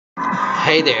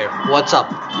Hey there, what's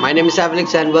up? My name is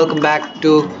AviLixx and welcome back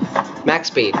to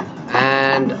Payne.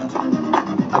 And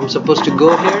I'm supposed to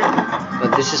go here,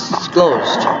 but this is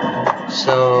closed.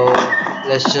 So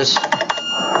let's just...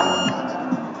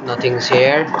 Nothing's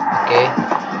here. Okay.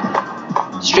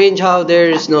 Strange how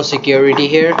there is no security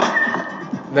here.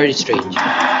 Very strange.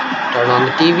 Turn on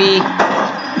the TV.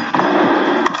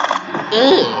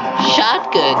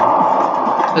 Shotgun.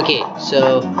 Okay,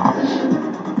 so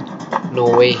no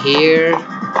way here.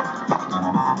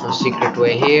 No secret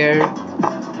way here.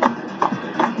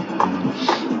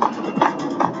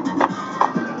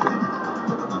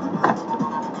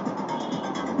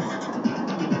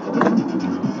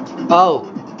 Oh.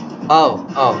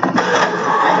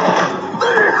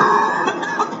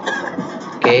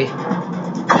 Okay.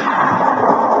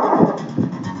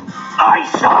 I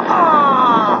saw.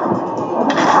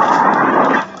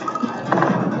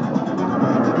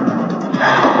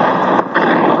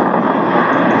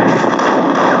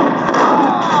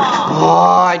 Oh,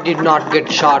 I did not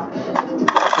get shot.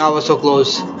 I was so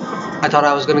close. I thought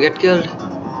I was gonna get killed.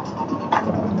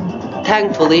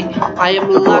 Thankfully, I am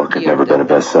luckier. The book had never been a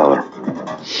bestseller.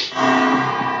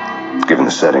 Given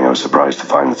the setting, I was surprised to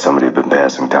find that somebody had been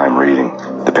passing time reading.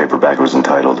 The paperback was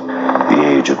entitled The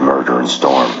Age of Murder and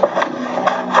Storm.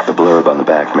 The blurb on the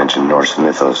back mentioned Norse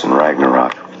mythos and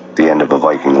Ragnarok, the end of a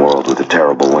Viking world with a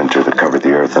terrible winter that covered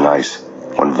the earth in ice,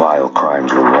 when vile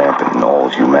crimes were rampant and all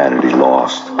humanity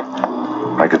lost.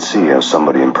 I could see how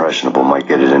somebody impressionable might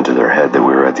get it into their head that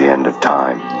we were at the end of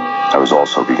time. I was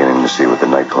also beginning to see what the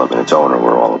nightclub and its owner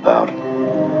were all about.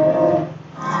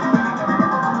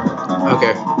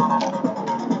 Okay.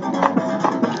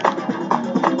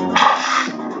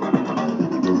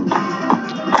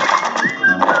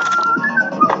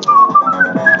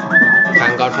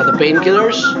 Thank God for the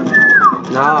painkillers.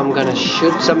 Now I'm gonna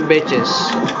shoot some bitches.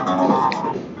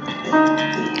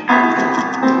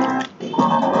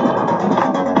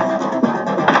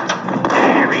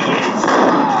 There he is.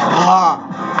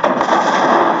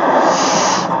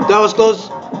 That was close.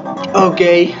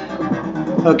 Okay.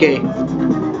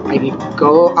 I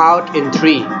go out in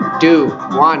 3, 2,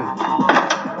 1.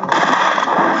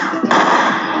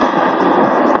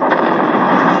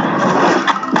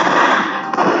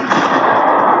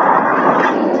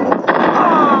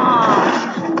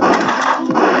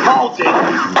 Hold it.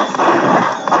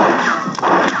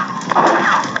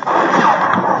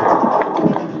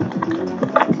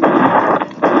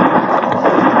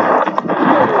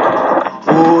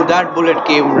 Ooh, that bullet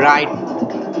came right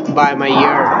by my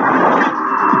ear.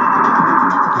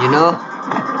 You know?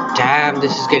 Damn,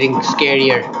 this is getting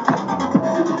scarier.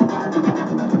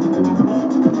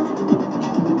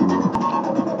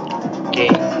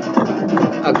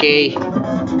 Okay.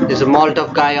 There's a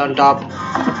Molotov guy on top.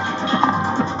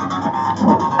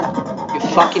 You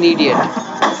fucking idiot.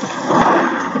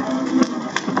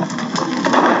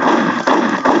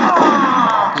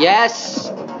 Yes!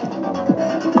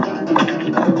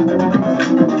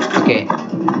 Okay.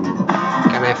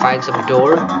 Can I find some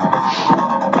door?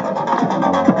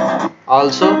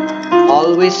 Also,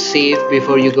 always save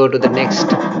before you go to the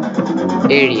next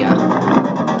area.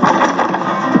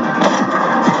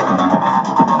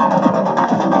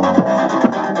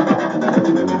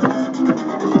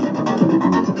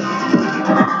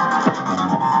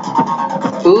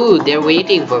 Ooh, they're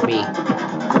waiting for me.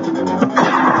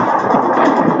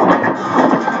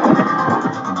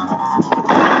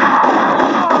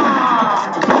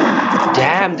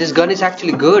 Damn, this gun is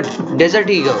actually good. Desert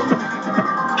Eagle.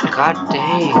 God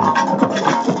dang.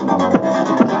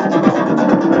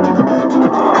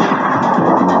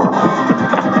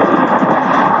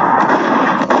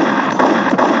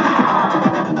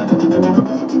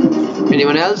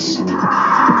 Anyone else?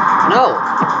 No.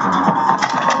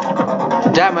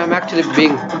 Damn, I'm actually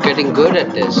getting good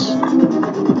at this.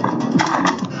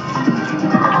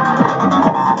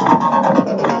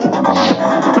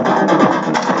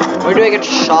 Why do I get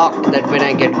shocked that when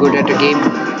I get good at a game?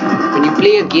 When you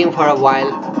play a game for a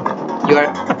while,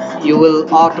 you will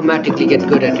automatically get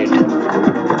good at it.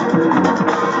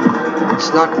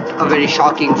 It's not a very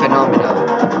shocking phenomenon.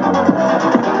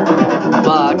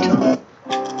 But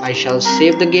I shall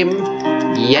save the game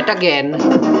yet again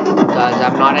because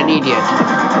I'm not an idiot.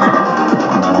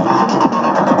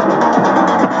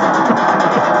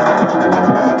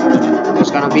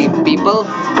 There's gonna be people.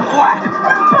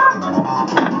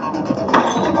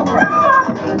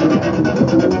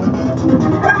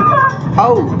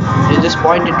 Oh, they just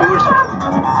pointed towards me.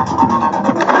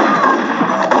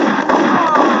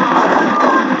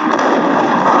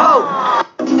 Oh,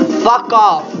 fuck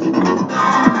off.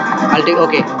 I'll take,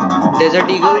 okay, Desert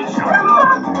Eagle.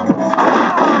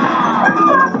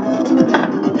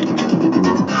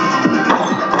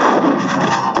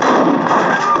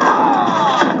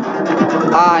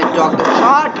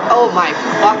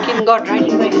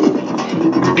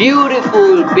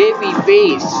 beautiful baby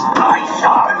face. I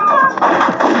saw him.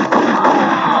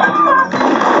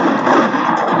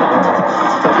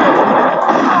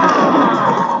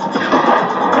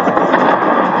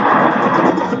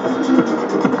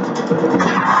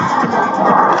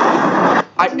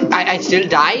 I still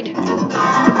died?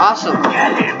 Awesome.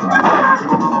 Get him.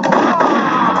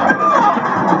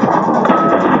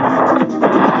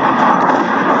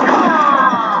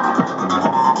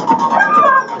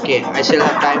 Okay, I still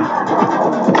have time.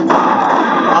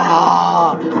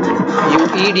 Ah, you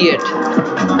idiot.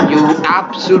 You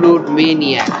absolute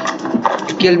maniac.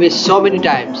 You killed me so many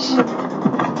times.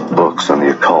 Books on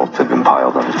the occult had been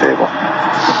piled on the table.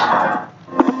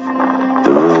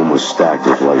 The room was stacked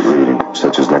with light reading,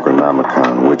 such as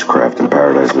Necronomicon, Witchcraft, and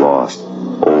Paradise Lost.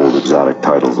 Old exotic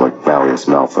titles like Malleus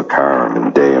Maleficarum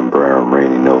and De Umbrarum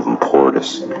Reini Novum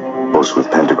Portus. Most with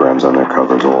pentagrams on their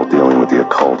covers, all dealing with the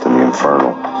occult and the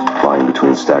infernal, lying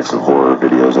between stacks of horror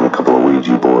videos and a couple of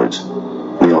Ouija boards.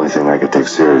 The only thing I could take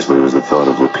seriously was the thought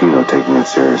of Lupino taking it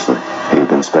seriously. He'd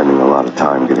been spending a lot of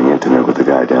time getting intimate with the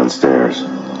guy downstairs.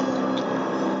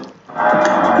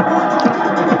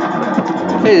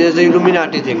 Hey, there's the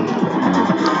Illuminati thing.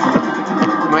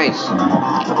 Nice.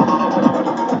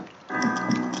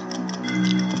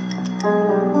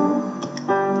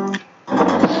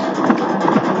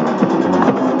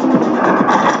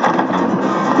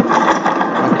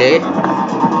 Okay.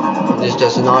 This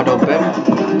does not open.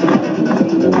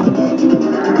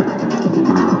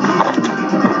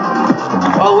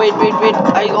 Oh wait,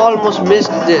 I almost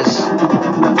missed this.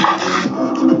 What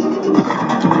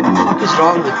the fuck is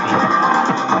wrong with me?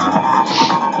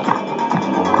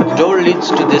 The door leads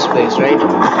to this place, right?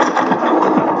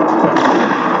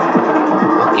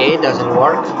 Okay, doesn't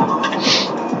work.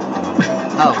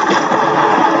 Oh.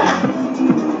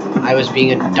 I was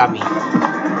being a dummy.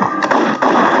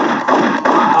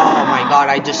 Oh my god,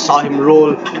 I just saw him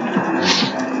roll.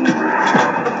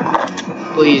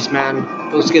 Please, man,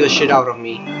 don't scare the shit out of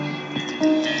me.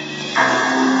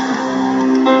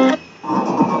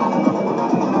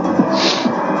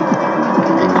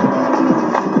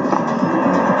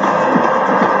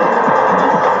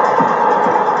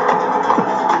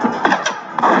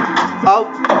 Oh.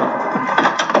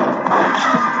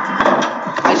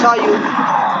 I saw you.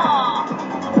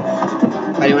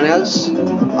 Anyone else?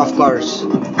 Of course.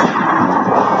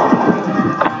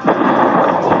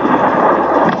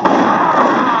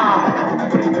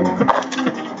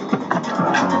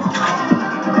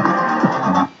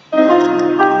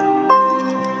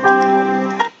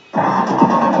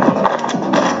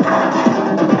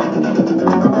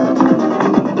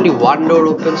 Only one door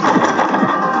opens.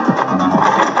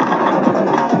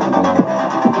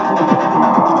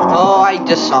 Oh, I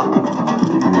just saw.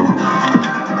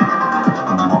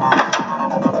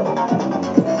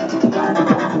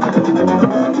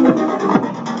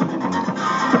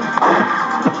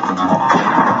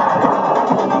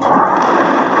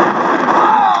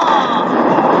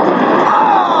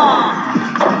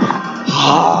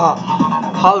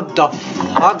 How the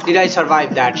fuck did I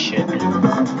survive that shit?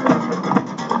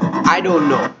 I don't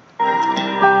know.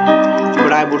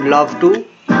 But I would love to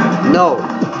know.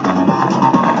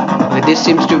 Okay, this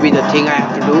seems to be the thing I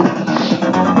have to do.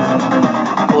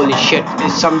 Holy shit,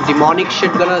 is some demonic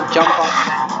shit gonna jump off?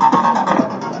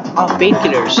 Oh,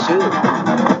 painkillers too.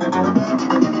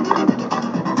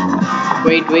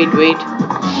 Wait.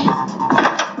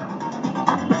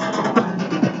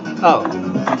 Oh.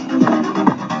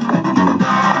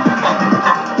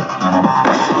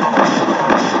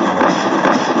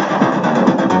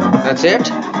 That's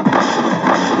it?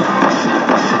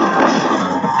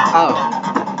 Oh.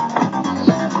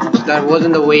 So that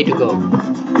wasn't the way to go.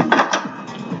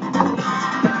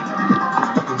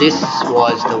 This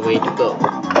was the way to go.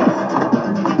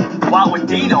 Well, with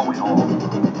Dino and all,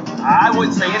 I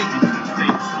wouldn't say anything to his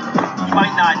face. He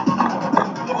might not.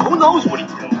 Who knows what he'd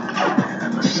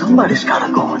do? Somebody's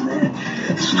gotta go in there.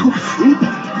 It's too freaky.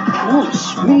 Oh,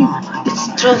 screaming.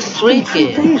 It's too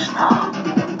freaky. Days now.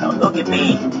 Now look at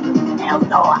me. Hell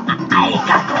no, I ain't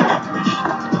got no wish.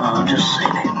 I'm just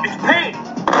saying. It's Payne.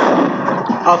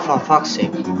 Oh, for fuck's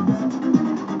sake.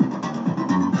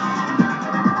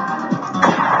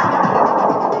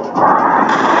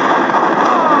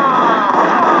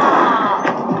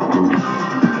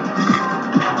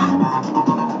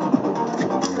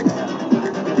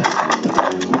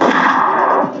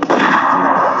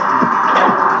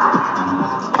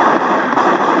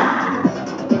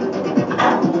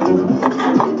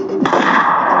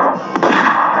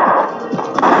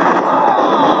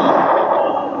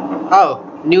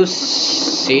 New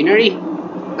scenery?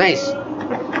 Nice.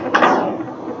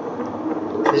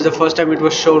 is the first time it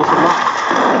was shown from us.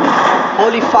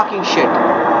 Holy fucking shit.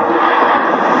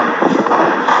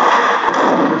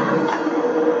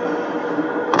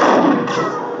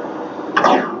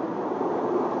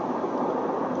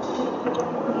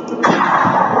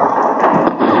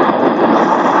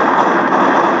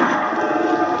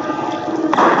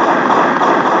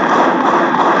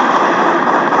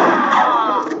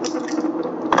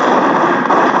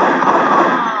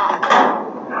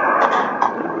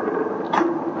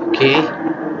 Okay.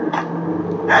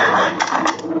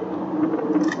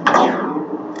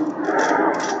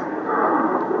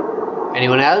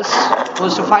 Anyone else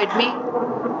wants to fight me?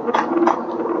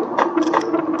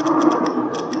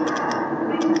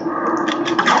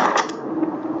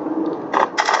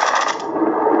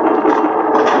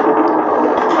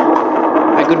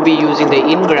 I could be using the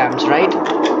engrams, right?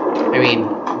 I mean,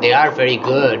 they are very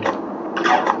good.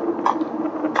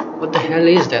 What the hell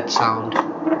is that sound?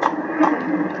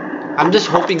 I'm just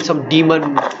hoping some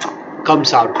demon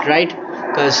comes out, right?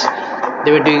 Because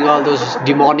they were doing all those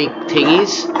demonic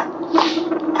thingies.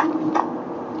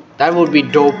 That would be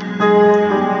dope.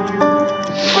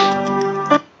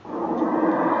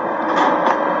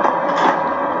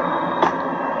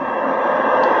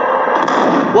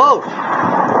 Whoa!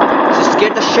 Just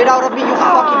get the shit out of me, you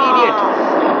fucking idiot!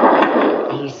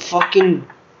 I'll fucking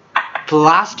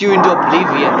blast you into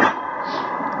oblivion.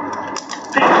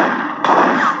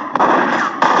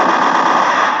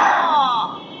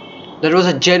 That was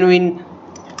a genuine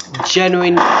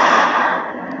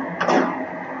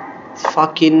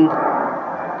fucking.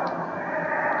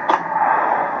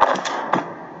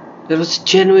 That was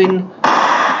genuine,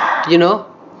 you know,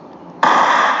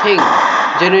 thing.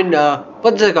 Genuine,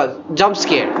 what's it called? Jump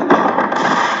scare.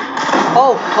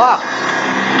 Oh fuck.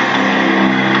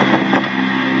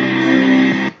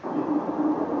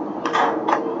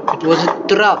 It was a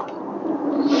trap.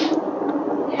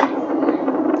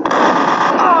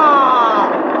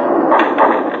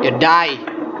 You die.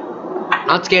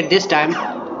 Not scared this time.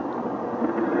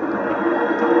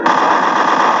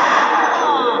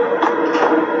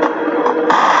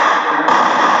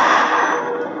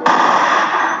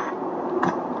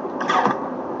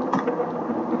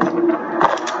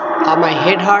 Ah, my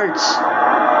head hurts.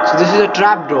 So this is a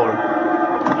trap door,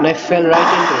 and I fell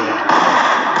right into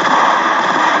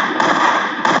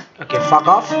it. Okay, fuck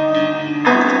off.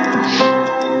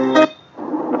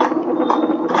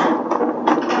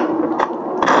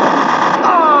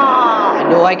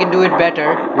 No, I can do it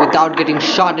better without getting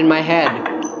shot in my head.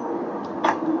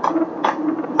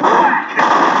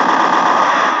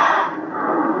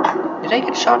 Did I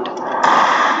get shot?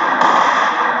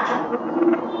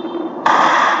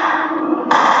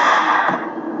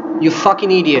 You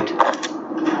fucking idiot.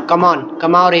 Come on,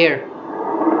 come out here.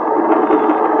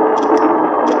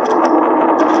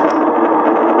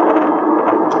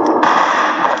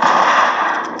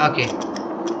 Okay.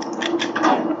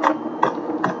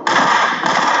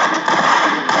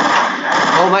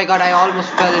 Oh my god, I almost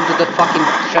fell into the fucking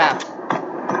trap.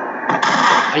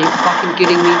 Are you fucking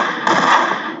kidding me?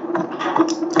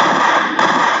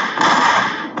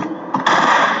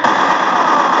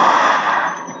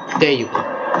 There you go.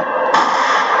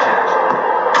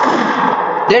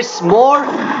 There's more.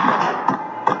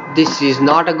 This is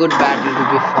not a good battle to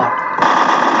be fought.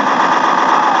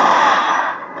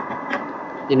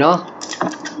 You know?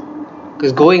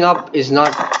 Because going up is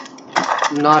not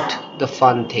the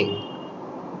fun thing.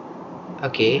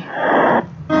 Okay.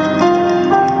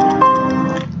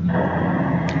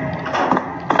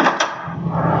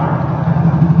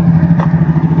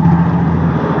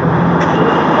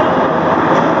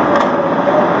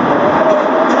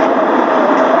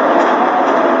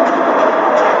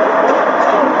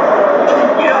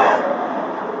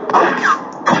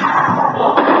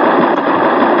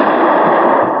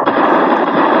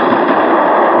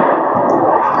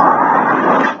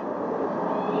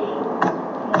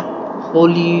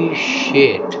 Holy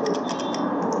shit.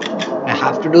 I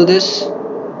have to do this?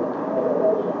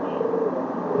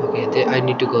 Okay, I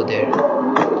need to go there.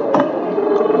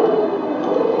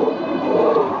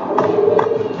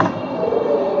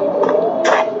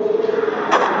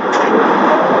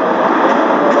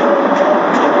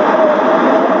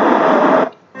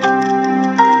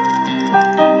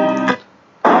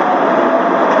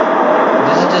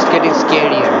 This is just getting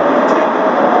scarier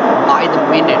by the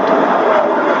minute.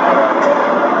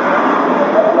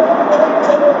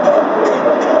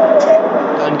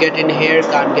 Get in here,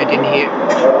 can't get in here.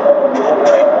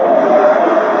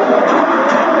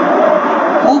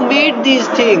 Who made these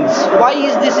things? Why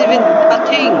is this even a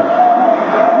thing?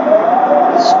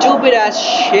 Stupid. stupid ass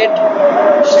shit,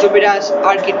 stupid ass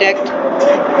architect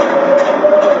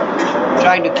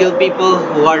trying to kill people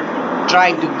who are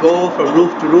trying to go from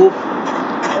roof to roof.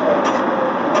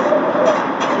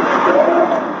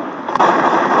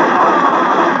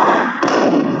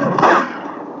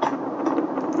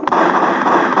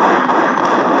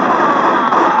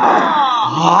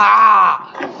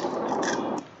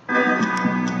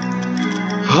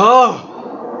 Oh.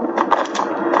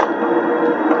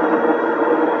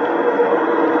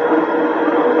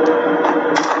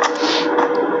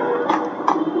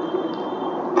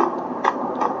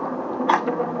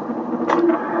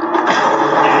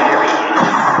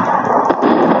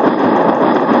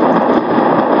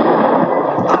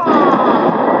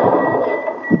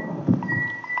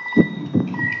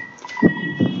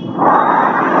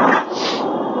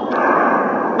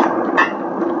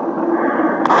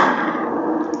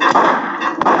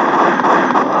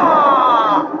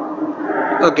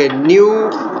 Okay, new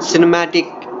cinematic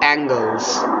angles,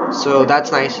 so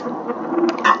that's nice.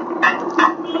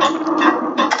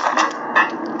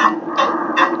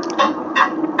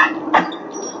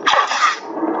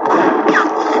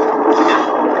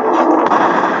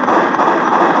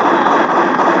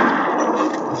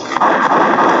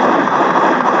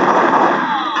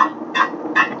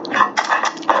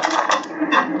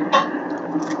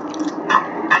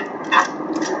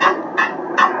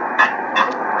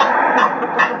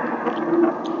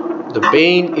 The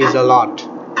Payne is a lot.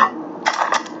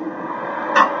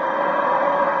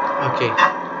 Okay.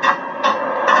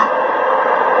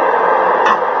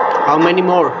 How many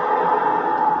more?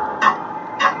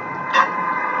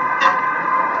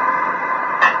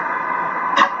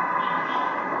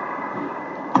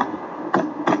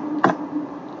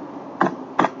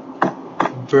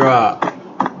 Bruh.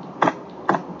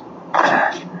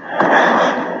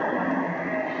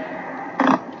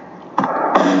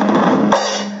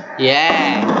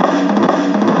 Yeah.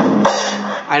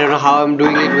 I don't know how I'm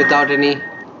doing it without any.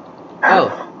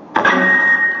 Oh.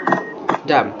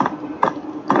 Damn.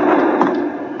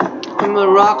 I'm a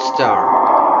rock star.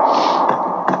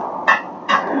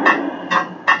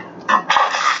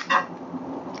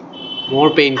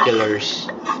 More painkillers.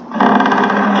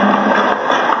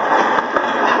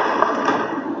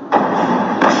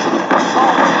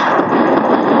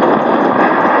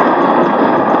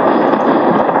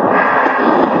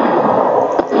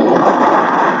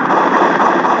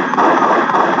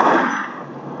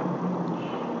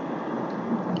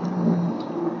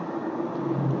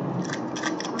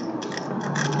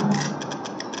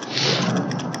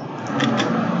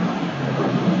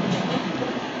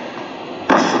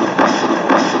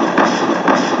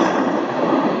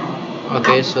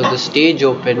 Okay, so the stage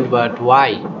opened, but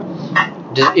why?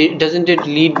 Doesn't it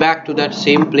lead back to that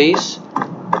same place?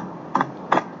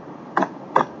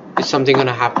 Is something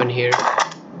gonna happen here?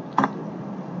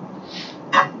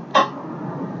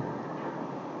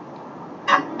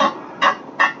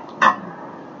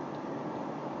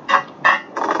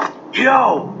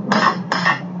 Yo!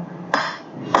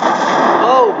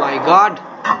 Oh my god!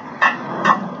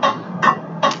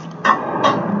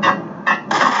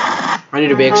 I need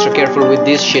to be extra careful with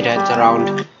these shitheads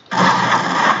around.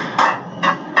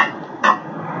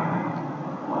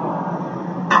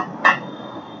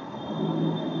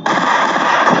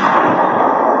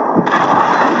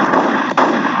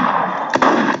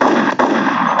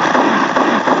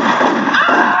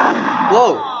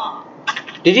 Whoa!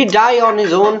 Did he die on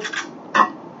his own?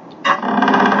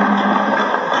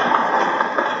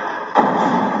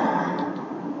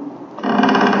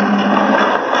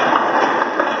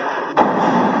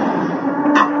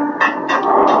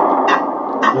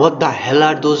 What the hell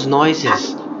are those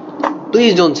noises?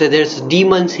 Please don't say there's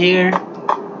demons here.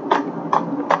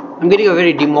 I'm getting a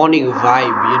very demonic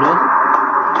vibe, you know?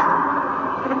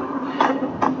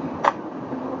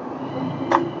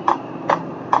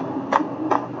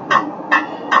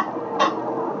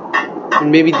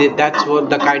 And maybe that's what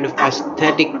the kind of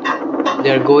aesthetic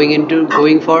they're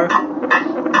going for.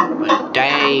 But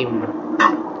damn.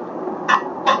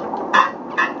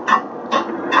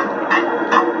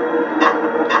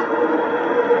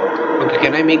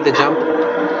 Can I make the jump?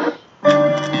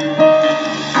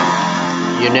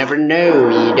 You never know.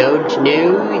 You don't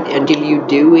know until you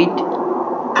do it.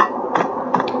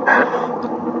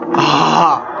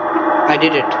 Ah! I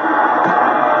did it.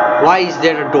 Why is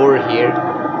there a door here?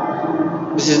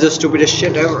 This is the stupidest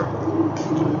shit ever.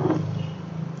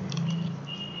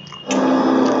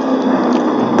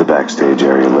 The backstage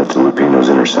area led to Lupino's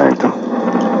inner sanctum.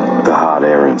 The hot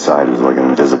air inside was like an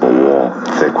invisible wall,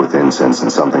 thick with incense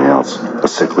and something else, a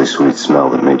sickly sweet smell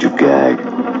that made you gag.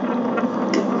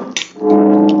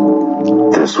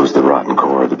 This was the rotten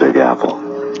core of the Big Apple.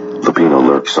 Lupino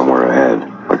lurked somewhere ahead,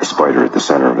 like a spider at the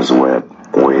center of his web,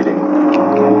 waiting.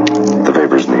 The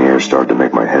vapors in the air started to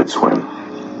make my head swim.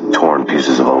 Torn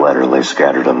pieces of a letter lay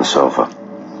scattered on the sofa.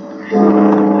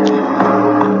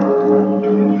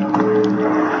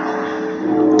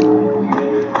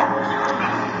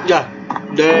 Yeah,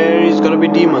 there is gonna be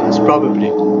demons, probably.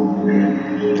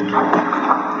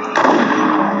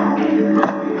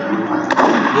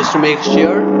 Just to make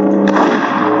sure,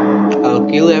 I'll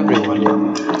kill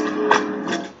everyone.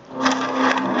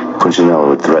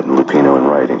 Punchinello had threatened Lupino in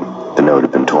writing. The note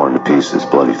had been torn to pieces,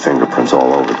 bloody fingerprints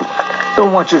all over them.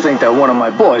 Don't want you to think that one of my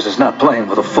boys is not playing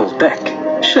with a full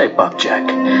deck. Shape up, Jack.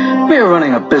 We're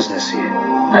running a business here.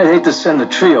 I'd hate to send a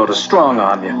trio to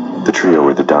strong-arm you. The trio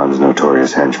were the Don's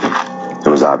notorious henchmen. It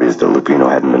was obvious that Lupino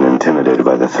hadn't been intimidated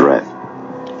by the threat.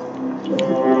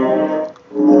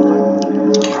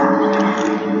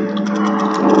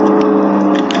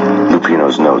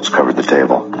 Lupino's notes covered the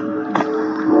table.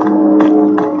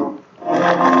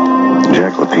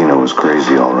 Jack Lupino was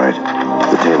crazy, all right.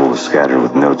 The table was scattered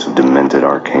with notes of demented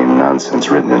arcane nonsense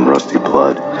written in rusty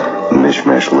blood. A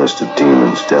mishmash list of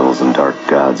demons, devils, and dark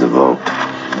gods evoked.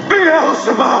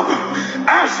 Beelzebub,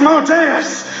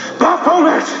 Asmodeus,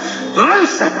 Baphomet,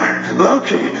 Lucifer,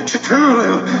 Loki,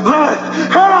 Cthulhu,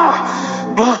 Lilith, Hera,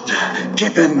 blood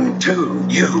given to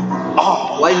you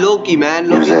all. Why Loki, man?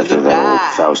 He was Loki's a after good that old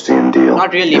guy. Faustian deal.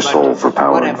 Not really, your but soul for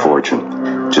power and whatever.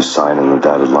 fortune. Just sign on the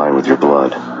dotted line with your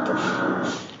blood.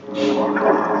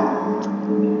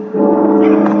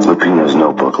 Lupino's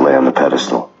notebook lay on the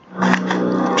pedestal.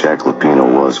 Jack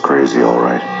Lupino was crazy, all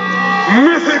right.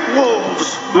 Mythic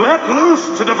wolves, let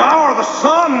loose to devour the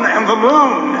sun and the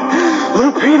moon.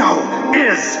 Lupino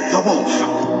is the wolf.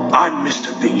 I'm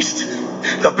Mr. Beast,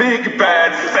 the big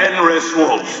bad Fenris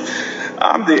wolf.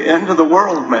 I'm the end of the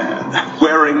world man,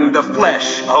 wearing the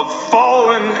flesh of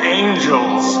fallen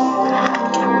angels.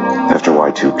 After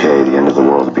Y2K, the end of the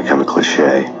world had become a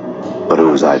cliche. But who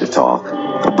was I to talk?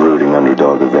 A brooding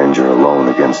underdog avenger alone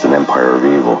against an empire of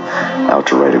evil, out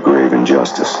to right a grave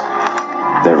injustice.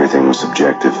 Everything was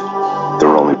subjective. There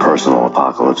were only personal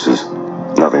apocalypses.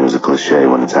 Nothing is a cliche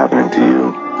when it's happening to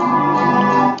you.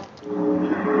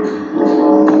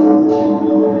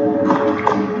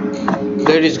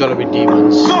 There is gonna be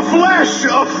demons. The flesh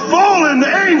of fallen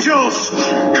angels,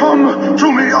 come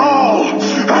to me all.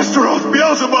 Astaroth,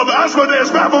 Beelzebub,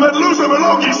 Asmodeus, Baphomet, Lucifer,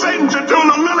 Loki, Satan,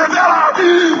 Cthulhu, Lilith, Hera,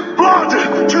 blood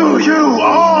to you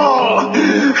all.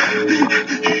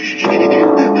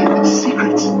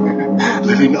 Secrets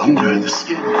living under the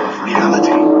skin of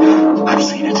reality. I've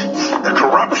seen it. The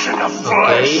corruption of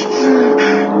flesh.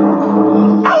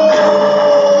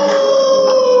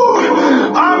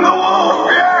 I'm the wolf,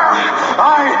 yeah! I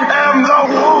am the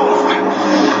wolf!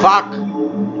 Fuck!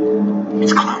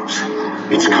 It's close.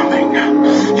 It's coming.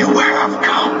 You have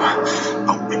come.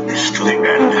 A witness to the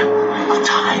end of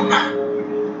time.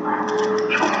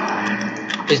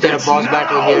 Is there a boss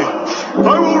battle here?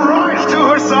 I will rise to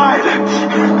her side. I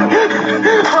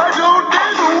don't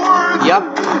need the words. Yup,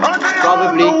 I'm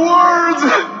probably. beyond the words.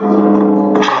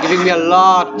 They're giving me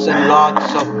lots and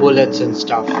lots of bullets and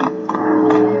stuff.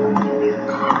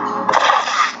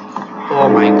 Oh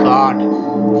my god.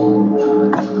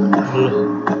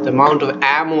 The amount of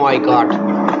ammo I got.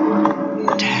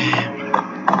 Damn.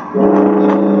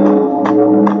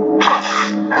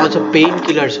 Also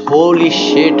painkillers. Holy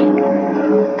shit.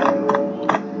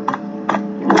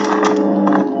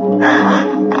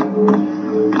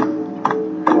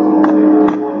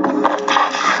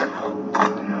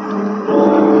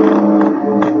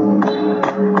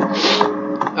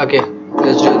 Okay,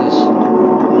 let's do this.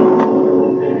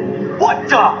 What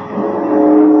the?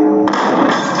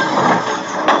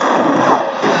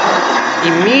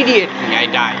 Immediately I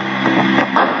die.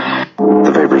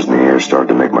 The vapors in the air started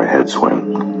to make my head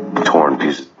swim. Torn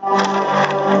pieces.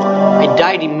 I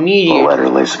died A immediately. letter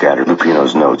lay scattered.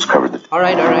 Lupino's notes covered the...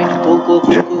 Alright. Cool.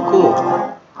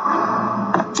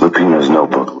 Lupino's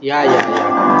notebook Yeah.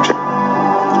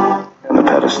 on the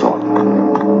pedestal.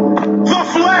 The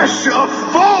flesh of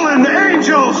fallen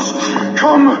angels,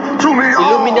 come to me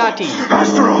all. Illuminati.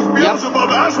 Astaroth, Beelzebub,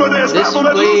 Asmodeus, This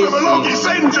Baphomet, place Lucifer, Loki, is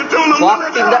Satan, Cthulhu,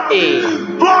 fucked in the Lilith,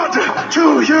 air. blood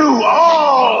to you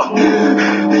all.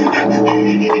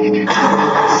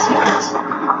 Secrets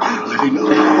living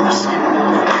under the skin of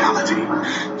reality.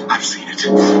 I've seen it.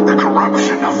 The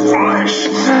corruption of flesh.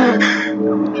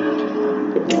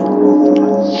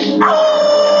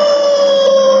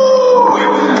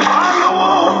 I'm the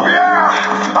wolf,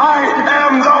 yeah! I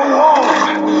am the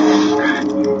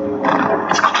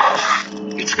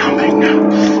wolf! It's coming.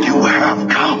 You have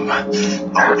come. A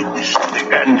witness to the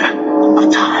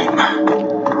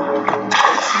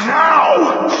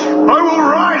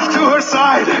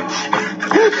died.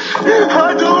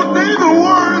 I don't need the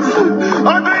words.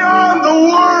 I'm beyond the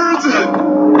words.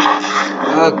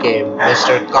 Okay,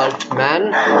 Mr. Cult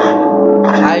Man,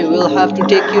 I will have to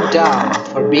take you down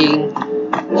for being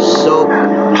so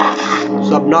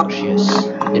obnoxious,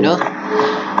 you know?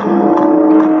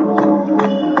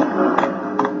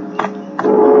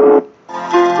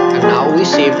 And now we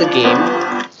save the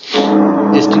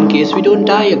game, just in case we don't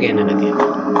die again and again.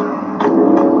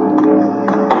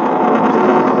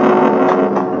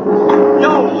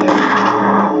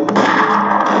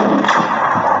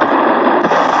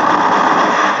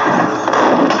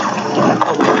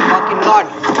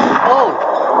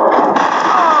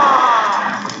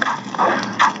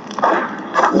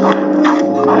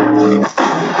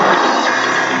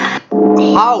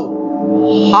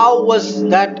 How was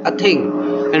that a thing?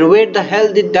 And where the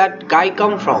hell did that guy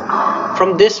come from?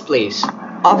 From this place.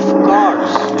 Of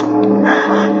course.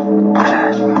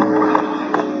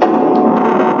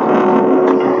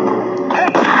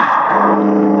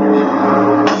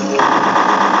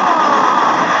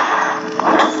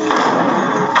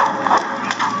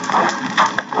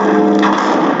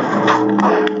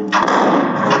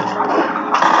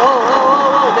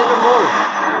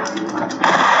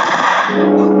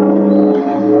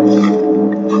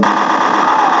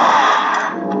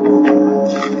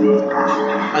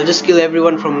 I'll just kill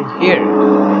everyone from here.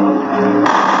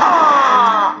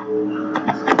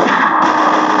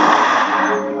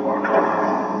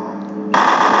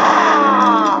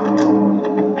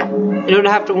 You don't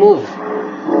have to move.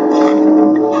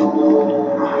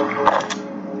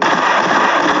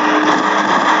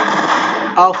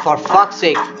 Oh, for fuck's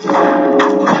sake.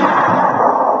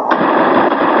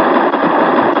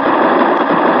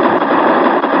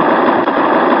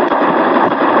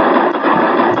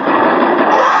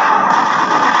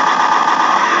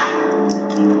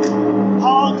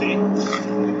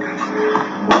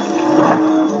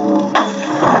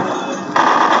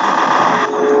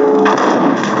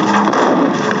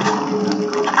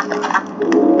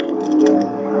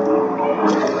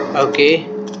 Okay.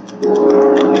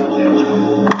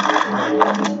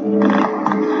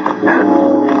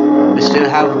 We still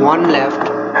have one left.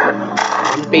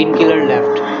 One painkiller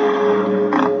left.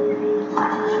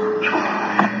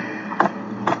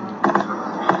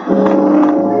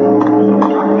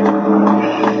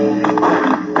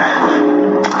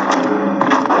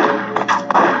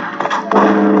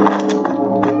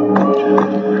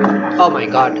 Oh my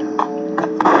god.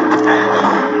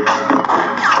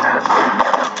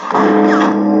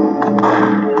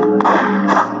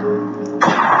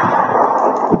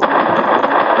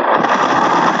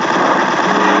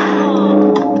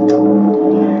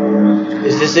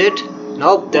 Is this it?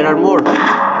 Nope, there are more.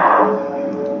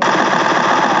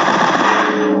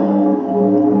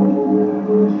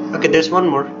 Okay, there's one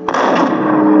more.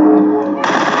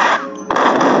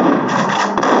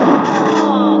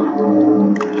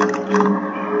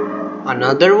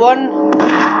 Another one?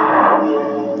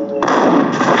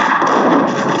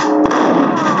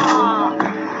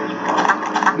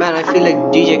 Man, I feel like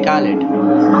DJ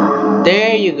Khaled.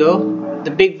 There you go,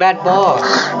 the big bad boss.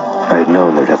 I had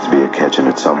known there'd have to be a catch in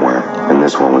it somewhere, and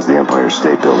this one was the Empire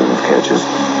State Building of catches.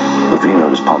 Lupino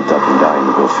was pumped up and dying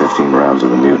to go 15 rounds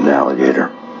with a mutant alligator.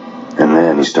 And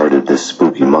then he started this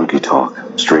spooky monkey talk,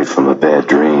 straight from a bad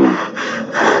dream.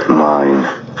 Mine.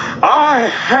 I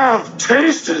have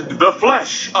tasted the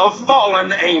flesh of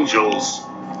fallen angels.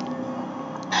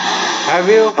 Have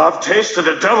you? I've tasted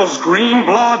the devil's green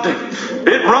blood.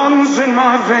 It runs in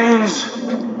my veins.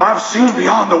 I've seen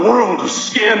beyond the world of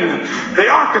skin, the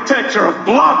architecture of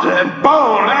blood and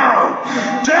bow and arrow.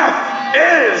 Death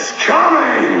is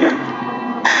coming!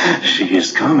 She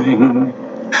is coming,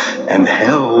 and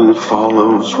hell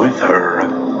follows with her.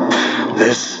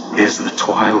 This is the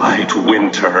twilight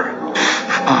winter.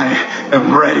 I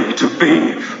am ready to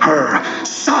be her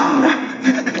son.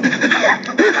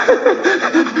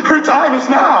 Her time is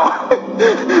now,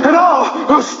 and all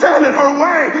who stand in her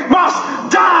way must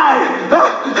die.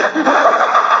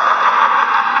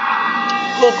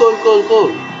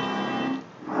 Cool.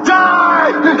 Die!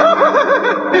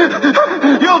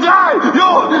 You'll die!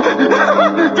 You'll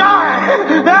die!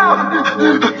 Now!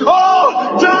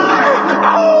 Oh! Die!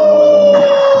 Oh!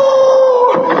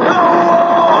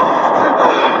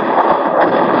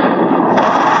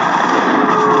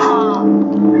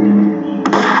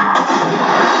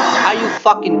 Are you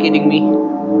fucking kidding me?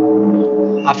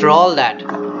 After all that.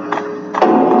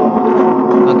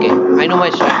 Okay, I know my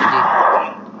strategy.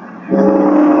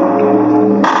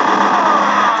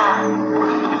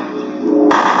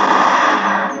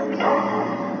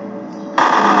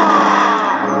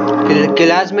 and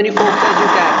kill as many folks as you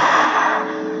can.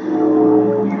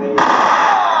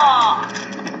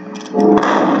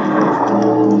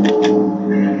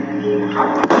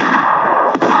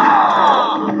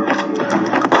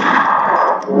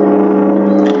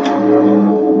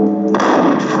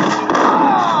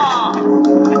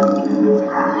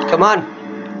 Come on,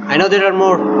 I know there are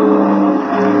more.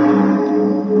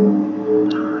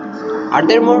 Are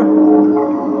there more?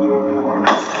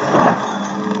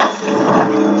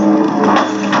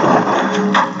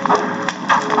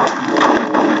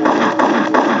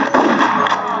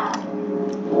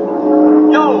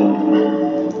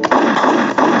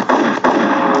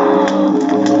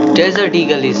 Desert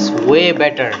Eagle is way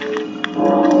better.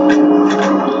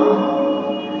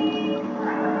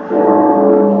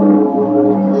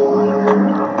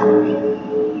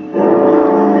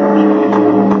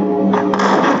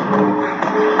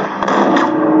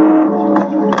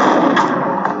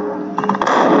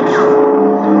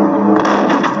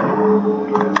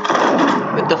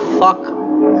 What the fuck?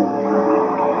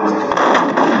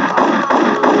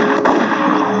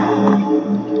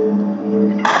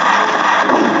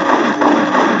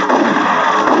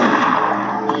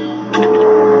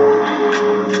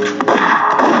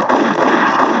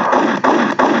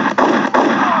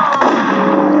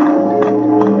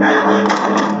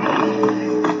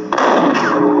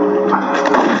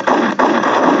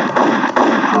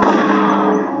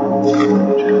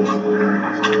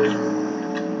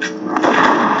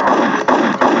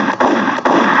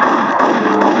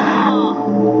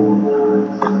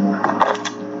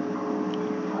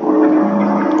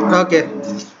 Okay.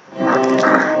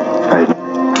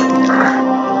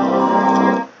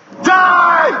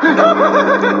 Die!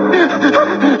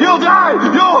 You'll die!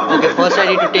 You'll... Okay, first I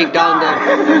need to take down the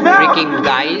freaking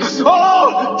guys.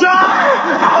 Oh!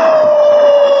 Die! Oh!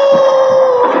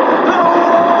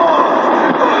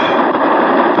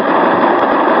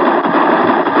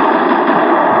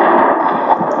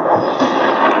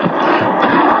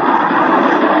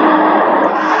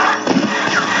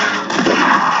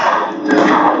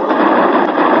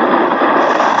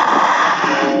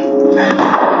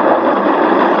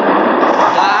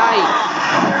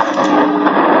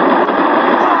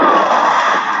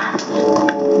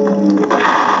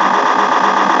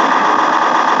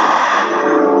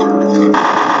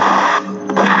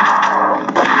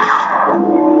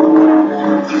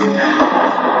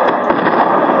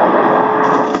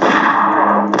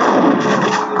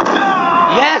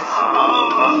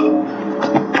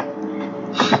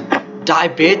 Die,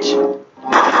 bitch!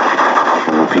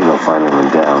 When Lupino finally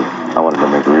went down, I wanted to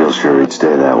make real sure he'd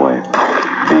stay that way.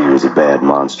 He was a bad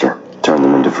monster. Turned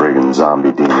them into friggin'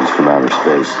 zombie demons from outer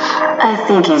space. I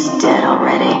think he's dead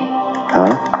already.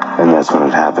 Huh? And that's when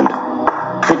it happened.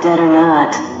 But dead or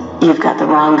not, you've got the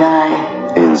wrong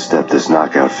guy. In stepped this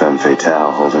knockout femme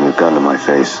fatale holding a gun to my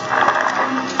face.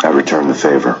 I returned the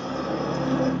favor.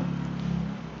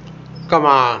 Come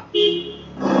on.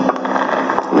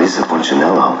 Lisa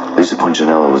Punchinello. Lisa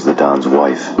Punchinello was the Don's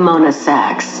wife. Mona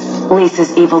Sachs,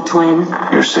 Lisa's evil twin.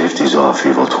 Your safety's off,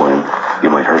 evil twin. You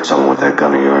might hurt someone with that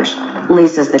gun of yours.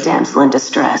 Lisa's the damsel in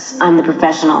distress. I'm the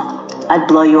professional. I'd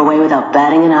blow you away without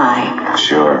batting an eye.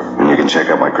 Sure, and you can check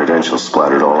out my credentials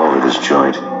splattered all over this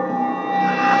joint.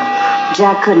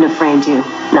 Jack couldn't have framed you,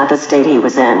 not the state he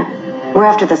was in. We're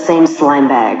after the same slime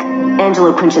bag.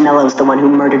 Angelo Punchinello's the one who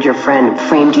murdered your friend and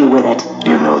framed you with it.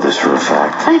 You know this for a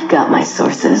fact. I've got my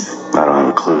sources. I don't have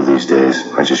a clue these days.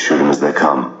 I just shoot them as they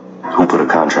come. Who put a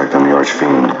contract on the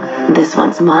archfiend? This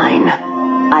one's mine.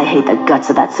 I hate the guts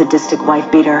of that sadistic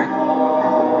wife-beater.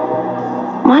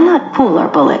 Why not pool our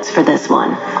bullets for this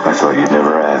one? I thought you'd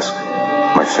never ask.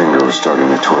 My finger was starting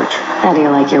to twitch. How do you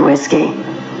like your whiskey?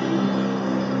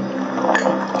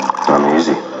 I'm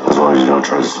easy, as long as you don't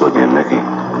try to slip me a Mickey.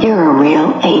 You're a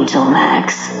real angel,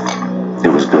 Max. It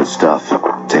was good stuff.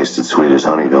 Tasted sweet as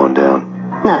honey going down.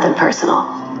 Nothing personal.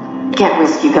 Can't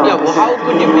risk you going. Yeah, well, how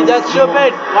could you be that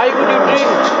stupid? Why would you drink?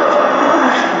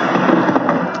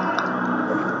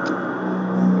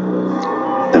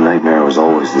 The nightmare was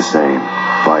always the same.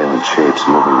 Violent shapes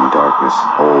moving in darkness,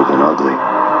 old and ugly.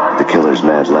 The killer's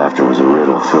mad laughter was a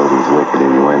riddle filled with wicked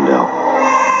innuendo.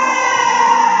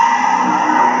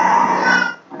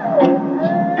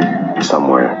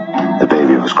 Somewhere, the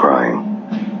baby was crying.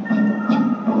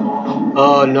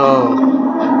 Oh no.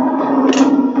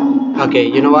 Okay,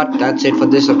 you know what? That's it for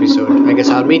this episode. I guess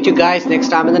I'll meet you guys next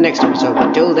time in the next episode.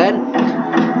 Until then,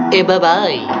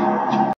 bye-bye.